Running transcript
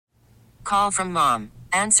call from mom.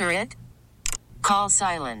 Answer it. Call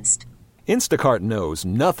silenced. Instacart knows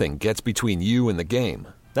nothing gets between you and the game.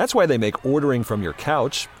 That's why they make ordering from your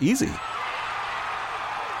couch easy.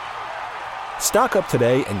 Stock up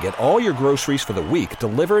today and get all your groceries for the week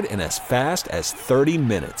delivered in as fast as 30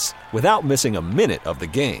 minutes without missing a minute of the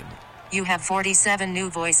game. You have 47 new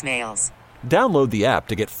voicemails. Download the app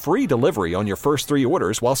to get free delivery on your first 3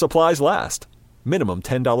 orders while supplies last. Minimum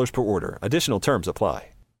 $10 per order. Additional terms apply.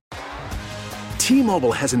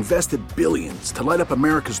 T-Mobile has invested billions to light up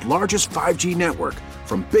America's largest 5G network,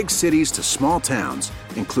 from big cities to small towns,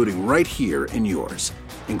 including right here in yours.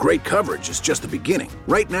 And great coverage is just the beginning.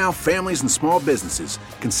 Right now, families and small businesses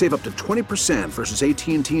can save up to 20% versus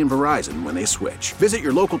AT&T and Verizon when they switch. Visit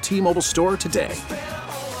your local T-Mobile store today.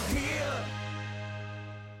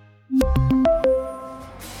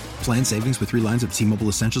 Plan savings with 3 lines of T-Mobile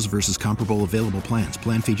Essentials versus comparable available plans.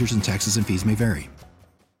 Plan features and taxes and fees may vary.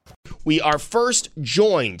 We are first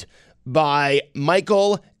joined by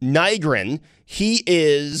Michael Nigrin. He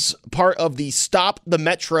is part of the Stop the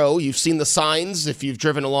Metro. You've seen the signs if you've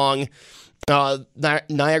driven along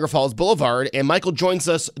Niagara Falls Boulevard. And Michael joins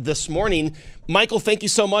us this morning. Michael, thank you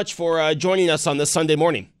so much for joining us on this Sunday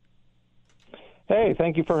morning. Hey,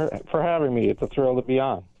 thank you for having me. It's a thrill to be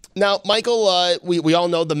on. Now, Michael, we all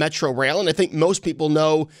know the Metro Rail, and I think most people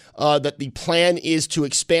know that the plan is to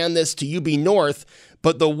expand this to UB North,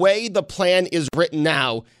 but the way the plan is written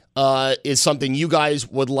now is something you guys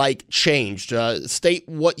would like changed. State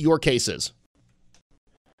what your case is.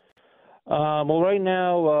 Well, right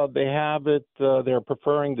now they have it. They're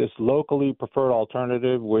preferring this locally preferred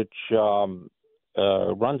alternative, which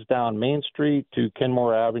runs down Main Street to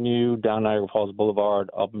Kenmore Avenue, down Niagara Falls Boulevard,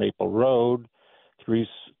 up Maple Road, through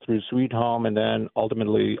Sweet Home, and then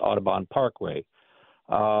ultimately Audubon Parkway.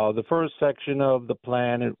 The first section of the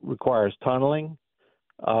plan, it requires tunneling,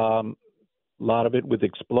 a lot of it with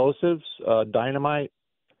explosives, dynamite,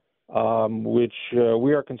 which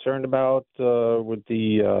we are concerned about with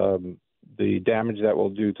the damage that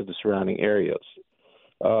will do to the surrounding areas.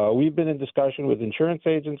 We've been in discussion with insurance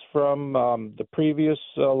agents from the previous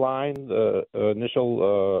line, the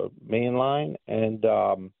initial main line, and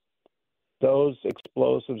those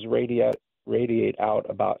explosives radiate out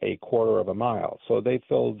about a quarter of a mile. So they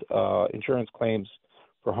filled insurance claims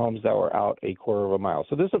for homes that were out a quarter of a mile.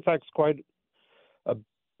 So this affects quite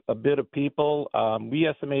a bit of people. We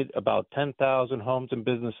estimate about 10,000 homes and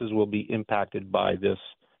businesses will be impacted by this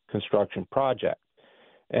construction project.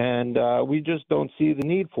 And we just don't see the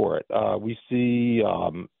need for it. We see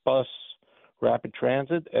bus rapid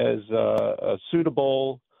transit as a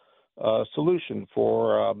suitable solution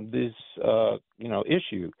for this,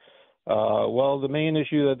 issue. Well, the main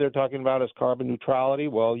issue that they're talking about is carbon neutrality.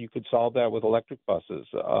 Well, you could solve that with electric buses.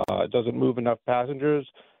 It doesn't move enough passengers,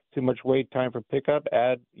 too much wait time for pickup.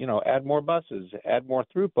 Add more buses, add more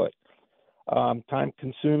throughput. Time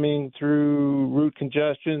consuming through route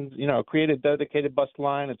congestion. Create a dedicated bus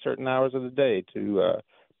line at certain hours of the day to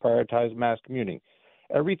prioritize mass commuting.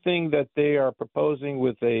 Everything that they are proposing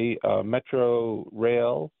with a metro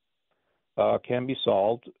rail can be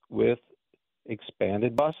solved with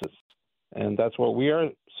expanded buses. And that's what we are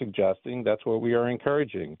suggesting. That's what we are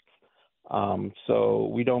encouraging. So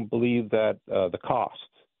we don't believe that the cost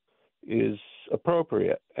is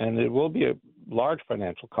appropriate, and it will be a large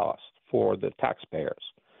financial cost for the taxpayers.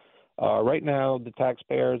 Right now, the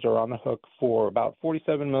taxpayers are on the hook for about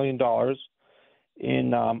 $47 million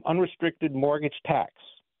in unrestricted mortgage tax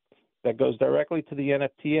that goes directly to the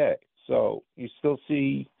NFTA. So you still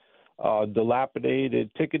see dilapidated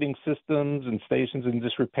ticketing systems and stations in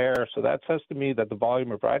disrepair. So that says to me that the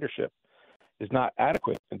volume of ridership is not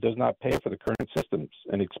adequate and does not pay for the current systems,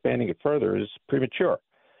 and expanding it further is premature.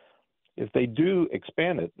 If they do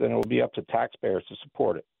expand it, then it will be up to taxpayers to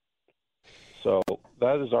support it. So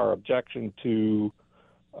that is our objection to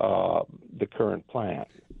the current plan.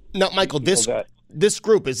 Now, Michael, this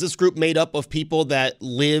group, is this group made up of people that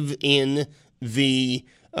live in the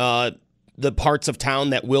parts of town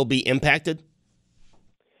that will be impacted?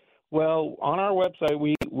 Well, on our website,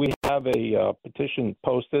 we have a petition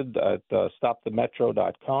posted at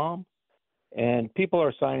stopthemetro.com, and people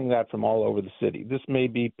are signing that from all over the city. This may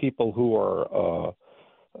be people who are,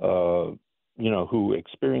 who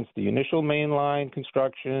experienced the initial main line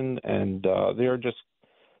construction, and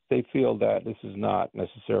they feel that this is not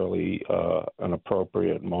necessarily an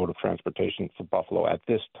appropriate mode of transportation for Buffalo at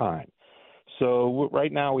this time. So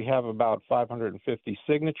right now we have about 550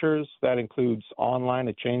 signatures. That includes online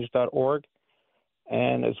at change.org,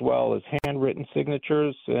 and as well as handwritten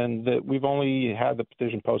signatures. And we've only had the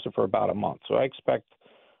petition posted for about a month. So I expect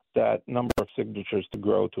that number of signatures to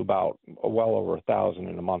grow to about well over 1,000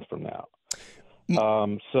 in a month from now.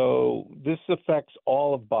 So this affects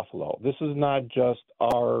all of Buffalo. This is not just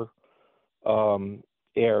our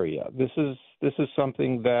area. This is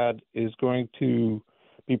something that is going to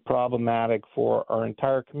be problematic for our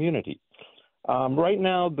entire community. Right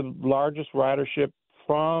now, the largest ridership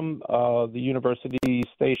from the university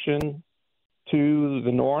station to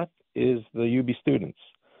the north is the UB students.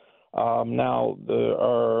 Now,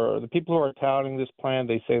 the people who are touting this plan,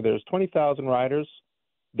 they say there's 20,000 riders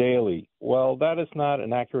daily. Well, that is not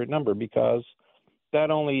an accurate number because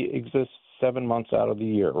that only exists 7 months out of the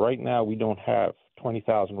year. Right now, we don't have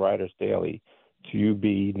 20,000 riders daily to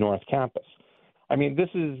UB North Campus. I mean,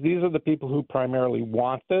 these are the people who primarily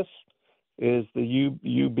want this, is the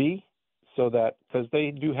UB, so that because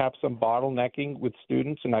they do have some bottlenecking with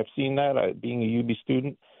students, and I've seen that being a UB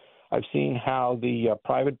student. I've seen how the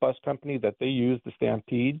private bus company that they use, the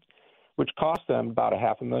Stampede, which costs them about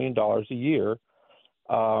 $500,000 a year,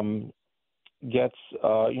 gets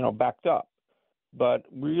backed up. But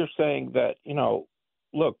we are saying that,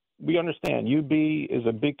 look, we understand UB is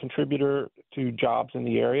a big contributor to jobs in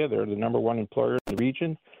the area. They're the number one employer in the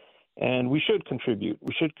region, and we should contribute.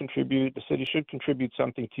 The city should contribute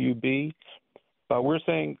something to UB, but we're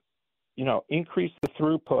saying, increase the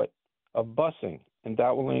throughput of busing, and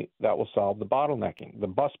that will solve the bottlenecking. The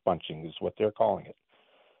bus bunching is what they're calling it.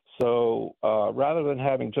 So rather than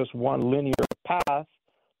having just one linear path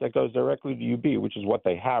that goes directly to UB, which is what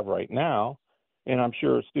they have right now, and I'm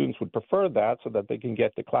sure students would prefer that so that they can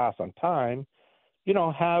get to class on time,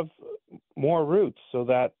 have more routes so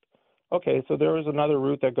that, okay, so there is another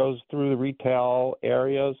route that goes through the retail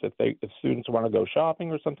areas if students want to go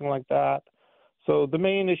shopping or something like that. So the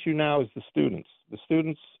main issue now is the students. The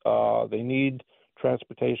students, they need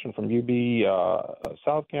transportation from UB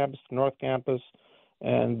South Campus to North Campus,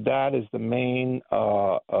 and that is the main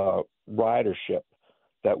ridership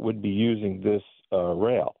that would be using this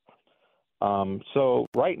rail. So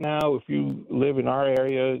right now, if you live in our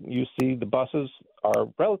area, you see the buses are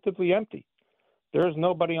relatively empty. There is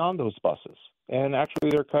nobody on those buses, and actually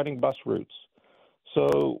they're cutting bus routes.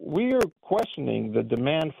 So we are questioning the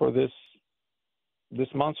demand for this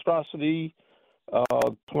monstrosity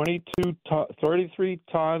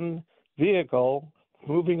 33-ton vehicle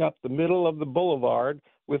moving up the middle of the boulevard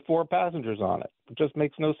with 4 passengers on it. It just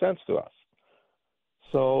makes no sense to us.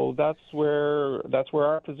 So that's where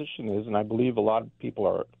our position is, and I believe a lot of people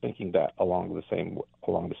are thinking that along the same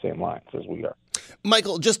lines as we are.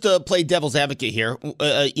 Michael, just to play devil's advocate here,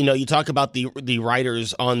 you talk about the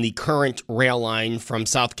riders on the current rail line from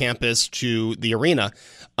South Campus to the arena.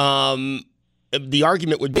 The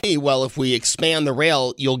argument would be, well, if we expand the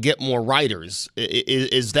rail, you'll get more riders.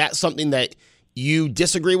 Is that something that you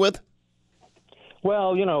disagree with?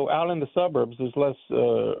 Well, out in the suburbs, there's less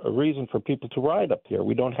a reason for people to ride up here.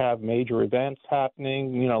 We don't have major events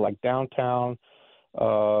happening, like downtown.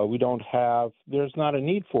 There's not a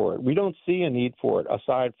need for it. We don't see a need for it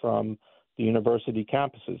aside from the university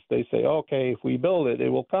campuses. They say, okay, if we build it, it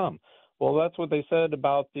will come. Well, that's what they said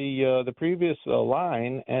about the previous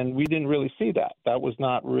line, and we didn't really see that. That was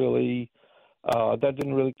not really that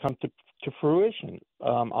didn't really come to fruition.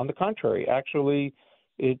 On the contrary, actually,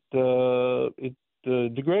 it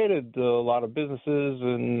degraded a lot of businesses,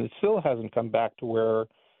 and it still hasn't come back to where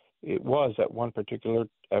it was on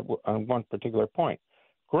one particular point.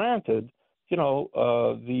 Granted,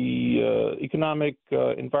 the economic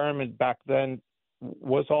environment back then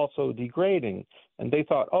was also degrading, and they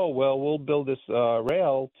thought, oh, well, we'll build this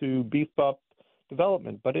rail to beef up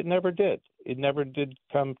development, but it never did. It never did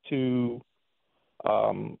come to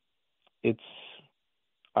its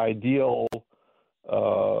ideal.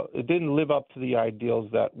 It didn't live up to the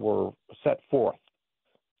ideals that were set forth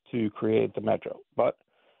to create the metro. But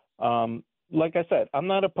like I said, I'm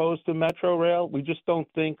not opposed to metro rail. We just don't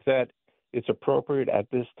think that it's appropriate at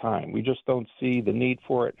this time. We just don't see the need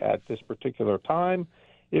for it at this particular time.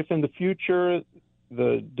 If in the future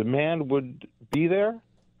the demand would be there,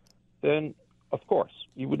 then of course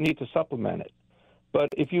you would need to supplement it.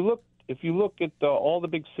 But if you look at all the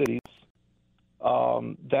big cities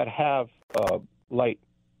that have light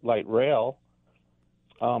rail,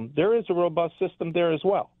 there is a robust system there as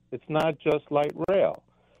well. It's not just light rail.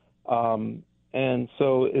 And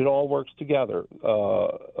so it all works together.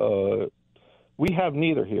 We have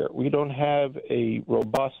neither here. We don't have a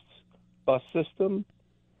robust bus system,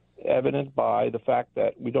 evident by the fact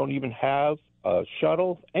that we don't even have a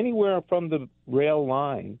shuttle anywhere from the rail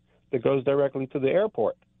line that goes directly to the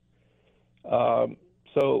airport. And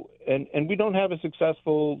we don't have a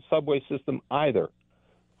successful subway system either.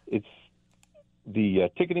 The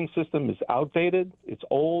ticketing system is outdated. It's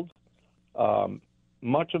old.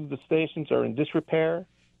 Much of the stations are in disrepair.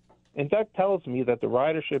 And that tells me that the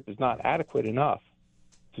ridership is not adequate enough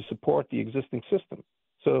to support the existing system.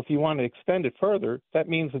 So if you want to extend it further, that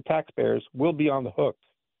means the taxpayers will be on the hook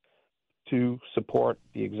to support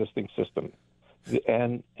the existing system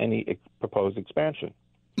and any proposed expansion.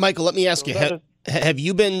 Michael, let me ask you: have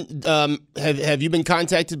you been have you been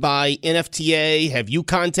contacted by NFTA? Have you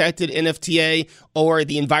contacted NFTA or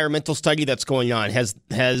the environmental study that's going on? Have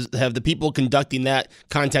the people conducting that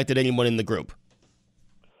contacted anyone in the group?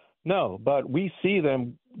 No, but we see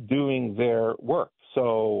them doing their work.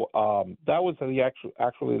 So that was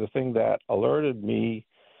actually the thing that alerted me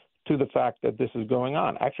to the fact that this is going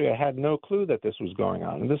on. Actually, I had no clue that this was going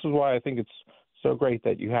on. And this is why I think it's so great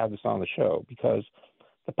that you have this on the show, because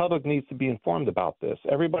the public needs to be informed about this.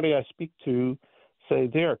 Everybody I speak to say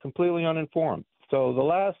they're completely uninformed. So the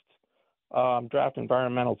last draft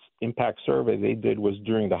environmental impact survey they did was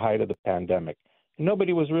during the height of the pandemic.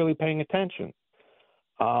 Nobody was really paying attention.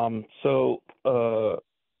 So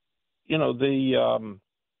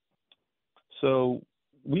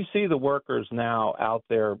we see the workers now out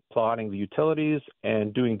there plotting the utilities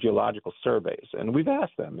and doing geological surveys. And we've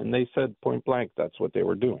asked them, and they said point blank that's what they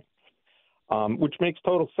were doing, which makes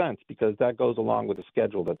total sense because that goes along with the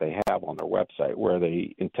schedule that they have on their website where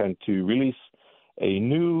they intend to release a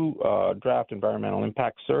new draft environmental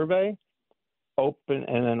impact survey,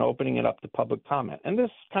 opening it up to public comment. And this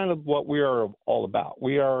is kind of what we are all about.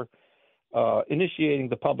 We are initiating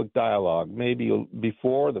the public dialogue, maybe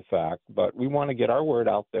before the fact, but we want to get our word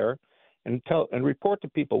out there and report to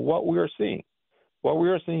people what we are seeing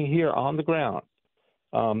here on the ground.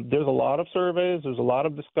 There's a lot of surveys, there's a lot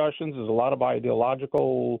of discussions, there's a lot of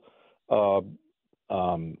ideological,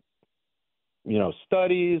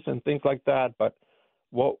 studies and things like that. But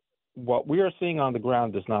what we are seeing on the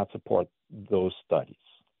ground does not support those studies.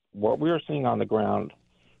 What we are seeing on the ground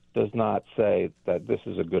does not say that this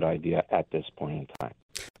is a good idea at this point in time.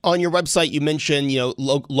 On your website, you mentioned,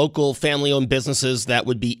 local family-owned businesses that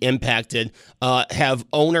would be impacted. Have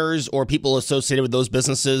owners or people associated with those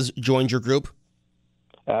businesses joined your group?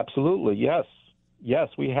 Absolutely, yes. Yes,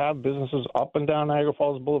 we have businesses up and down Niagara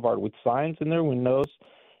Falls Boulevard with signs in their windows,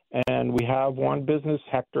 and we have one business,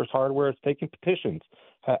 Hector's Hardware, is taking petitions,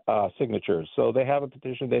 signatures. So they have a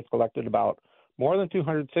petition. They've collected about more than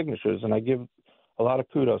 200 signatures, and I give a lot of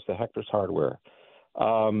kudos to Hector's Hardware.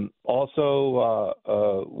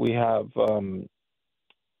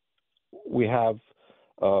 We have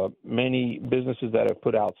many businesses that have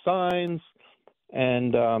put out signs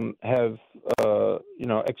and have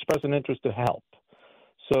expressed an interest to help.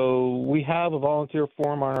 So we have a volunteer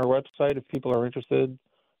form on our website if people are interested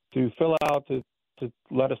to fill out to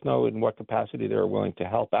let us know in what capacity they're willing to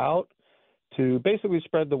help out, to basically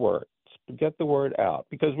spread the word, get the word out,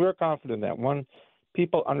 because we're confident that when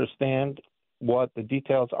people understand what the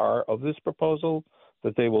details are of this proposal,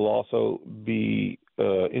 that they will also be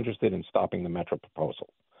interested in stopping the Metro proposal.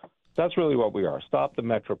 That's really what we are. Stop the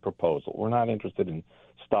Metro proposal. We're not interested in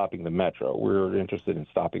stopping the Metro. We're interested in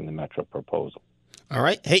stopping the Metro proposal. All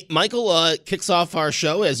right. Hey, Michael, kicks off our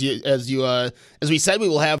show. As we said, we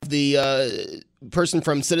will have the person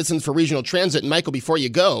from Citizens for Regional Transit. And Michael, before you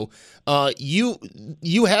go,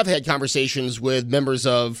 you have had conversations with members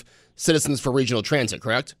of Citizens for Regional Transit,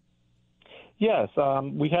 correct? Yes,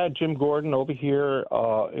 we had Jim Gordon over here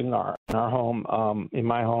in our home, in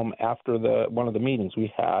my home, after one of the meetings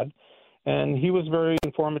we had, and he was very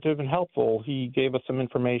informative and helpful. He gave us some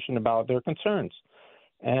information about their concerns,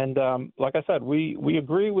 and like I said, we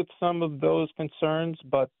agree with some of those concerns,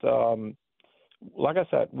 but like I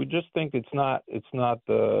said, we just think it's not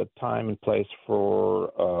the time and place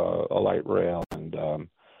for a light rail, and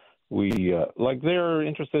they're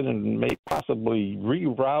interested in possibly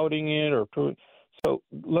rerouting it so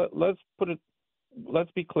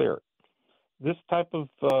let's be clear. This type of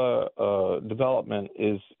development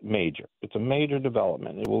is major. It's a major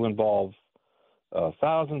development. It will involve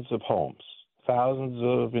thousands of homes, thousands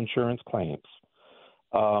of insurance claims.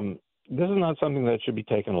 This is not something that should be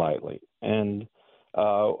taken lightly. And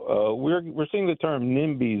we're seeing the term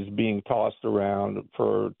NIMBYs being tossed around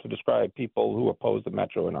to describe people who oppose the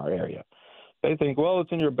Metro in our area. They think, well,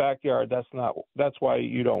 it's in your backyard. That's why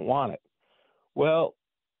you don't want it. Well,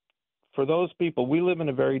 for those people, we live in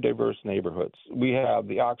a very diverse neighborhoods. We have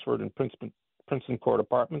the Oxford and Princeton Court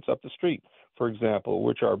apartments up the street, for example,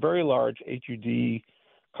 which are very large HUD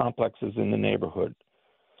complexes in the neighborhood.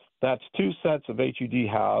 That's two sets of HUD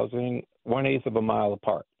housing, 1/8 of a mile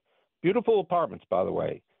apart. Beautiful apartments, by the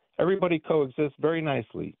way. Everybody coexists very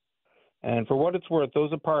nicely. And for what it's worth,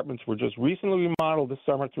 those apartments were just recently remodeled this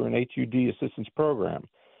summer through an HUD assistance program.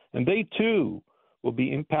 And they, too, will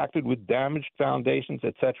be impacted with damaged foundations,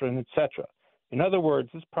 et cetera, and et cetera. In other words,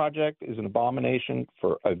 this project is an abomination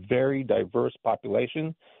for a very diverse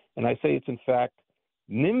population. And I say it's, in fact,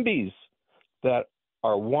 NIMBYs that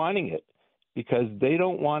are wanting it because they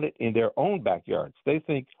don't want it in their own backyards. They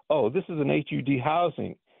think, oh, this is an HUD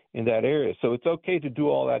housing in that area, so it's okay to do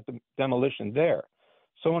all that demolition there.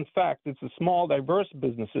 So, in fact, it's the small, diverse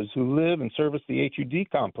businesses who live and service the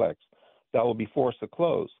HUD complex that will be forced to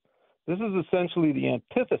close. This is essentially the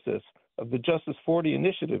antithesis of the Justice 40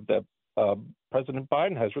 initiative that President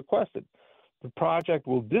Biden has requested. The project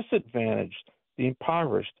will disadvantage the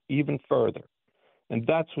impoverished even further. And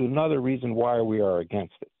that's another reason why we are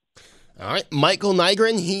against it. All right. Michael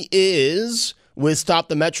Nigrin, he is with Stop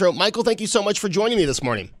the Metro. Michael, thank you so much for joining me this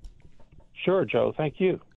morning. Sure, Joe. Thank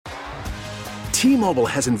you. T-Mobile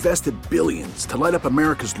has invested billions to light up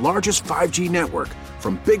America's largest 5G network,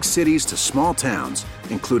 from big cities to small towns,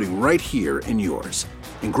 including right here in yours.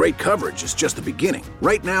 And great coverage is just the beginning.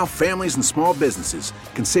 Right now, families and small businesses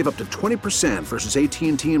can save up to 20% versus AT&T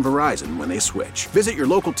and Verizon when they switch. Visit your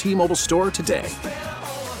local T-Mobile store today.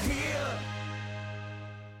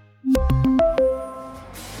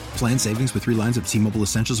 Plan savings with 3 lines of T-Mobile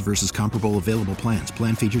Essentials versus comparable available plans.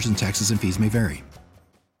 Plan features and taxes and fees may vary.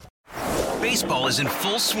 Baseball is in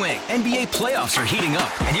full swing. NBA playoffs are heating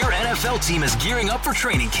up, and your NFL team is gearing up for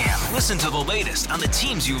training camp. Listen to the latest on the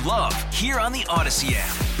teams you love here on the Odyssey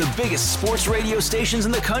app. The biggest sports radio stations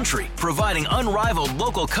in the country, providing unrivaled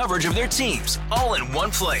local coverage of their teams, all in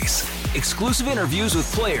one place. Exclusive interviews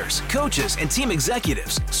with players, coaches, and team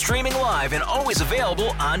executives, streaming live and always available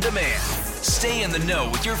on demand. Stay in the know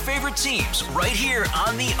with your favorite teams right here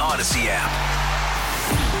on the Odyssey app.